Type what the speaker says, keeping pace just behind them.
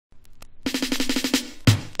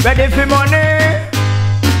Ready for money,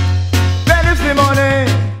 ready for money.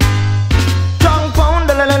 Strong pound,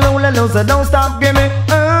 so don't stop, give me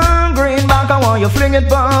greenback. I want you fling it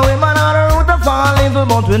for me. Man, on the route of fall, little,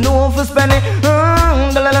 but we know for spend it.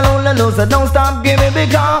 So don't stop, give me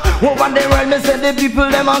because over the world, me say the people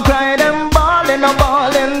them a cry, them ballin' a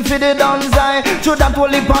ballin' for the downside. So that whole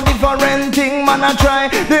heap of different thing, man a try.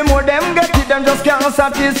 The more them get it, them just can't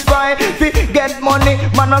satisfy. Fi get money,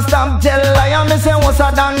 man a stop tell lie. And me say what's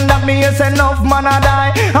a done that me yes enough man a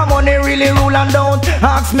die. And money really rule and don't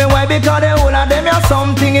ask me why, because the whole of them have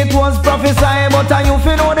something it was prophesied. But you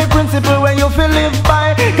fi know the principle when you fi live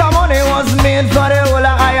by. Cause money was made for the whole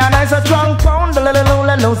of I and I so strong pound,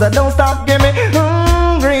 so don't stop, give me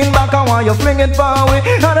greenback. I want you fling it far away.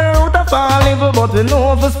 On the route of all evil, but we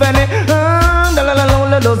know for spend it.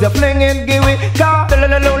 You fling it, give it. Cause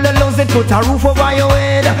lose it, put a roof over your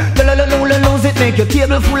head. Lose it, make your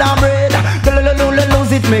table full of bread.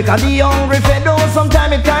 Lose it, make a the hungry fed. Oh,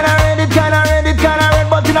 sometimes it kinda red, it kinda red, it kinda red.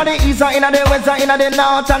 But inna the east, inna the west, inna the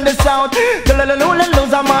north and the south.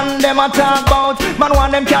 Lose a man, them a talk about. Man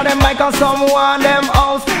want them carry them mic and someone them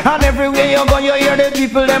house. And everywhere you go, you hear the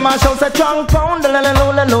people them a shout. Say strong pound,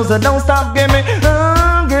 lose, don't stop, give me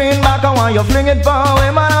greenback. I want you fling it far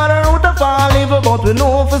away. Man on the route of all evil, but we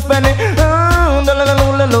know for spend it.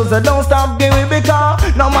 Lose, don't stop, give me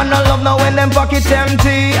because no man no love now when them pocket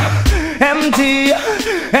empty. Empty,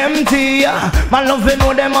 empty. Man love to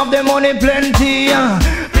know them have the money plenty,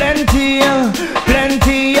 plenty,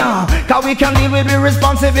 plenty. Cause we can deal with the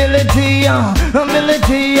responsibility,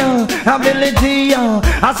 ability, ability.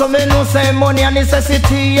 And so me know say money a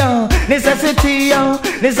necessity, necessity,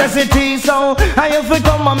 necessity. So I if we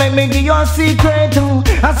come and make me give you a secret,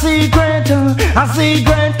 a secret, a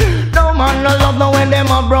secret. No man no love now when them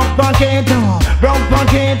a broke pocket, broke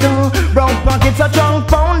pocket, broke pocket. So strong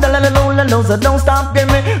pound, so don't stop, give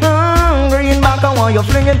me greenback. I want you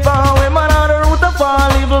fling it far away. Man on the route of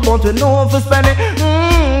all evil, but we know for spend it.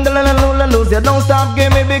 You don't stop,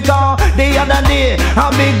 give me because the other day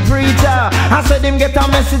a big preacher I said him get a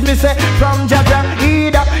message, me say from Jaja.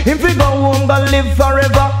 Either if we go home go live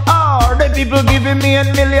forever, or the people giving me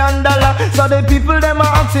 $1 million. So the people them a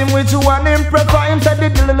ask him which one him prefer. Him said the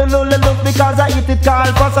look because I eat it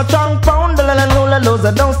call for such a pound.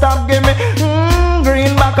 So don't stop, give me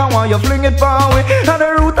greenback. I want you fling it far away. On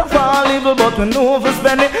the route of all evil, but we know for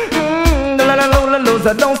spend it.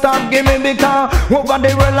 So don't stop, give me because over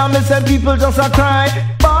the world I me say people just a cry.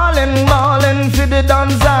 Ballin', ballin' for the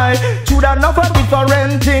downside. Should enough a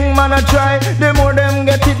different thing man a try. The more them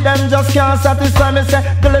get it, them just can't satisfy. Me say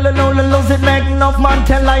lose it, make enough man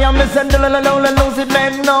tell lie. And me say lose it,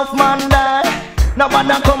 make enough man die.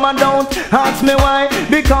 Nobody come and don't ask me why.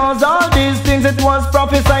 Because all these things it was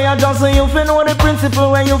prophesied. I just so you feel know the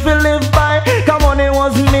principle when you feel live by. Come on, it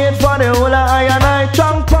was made for the whole of I and I.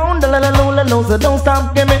 Strong pound, so don't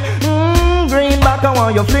stop, give me greenback. I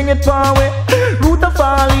want you fling it far away. Root of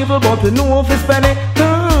all evil, but we know if we spend it.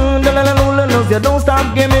 You don't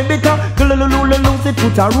stop, give me because lose it,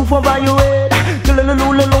 put a roof over your head.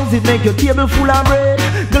 Lose it, make your table full of bread.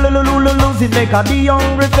 Lose it, make a the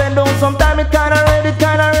hungry fed. Oh, sometimes it kinda red, it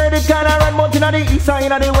kinda red, it kinda red. But inna the east,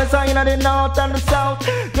 inna the west, inna the north and the south.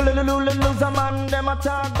 Lose a man, them a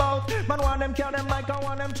talk about. Man want them carry them like I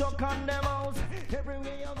want them chuck on them.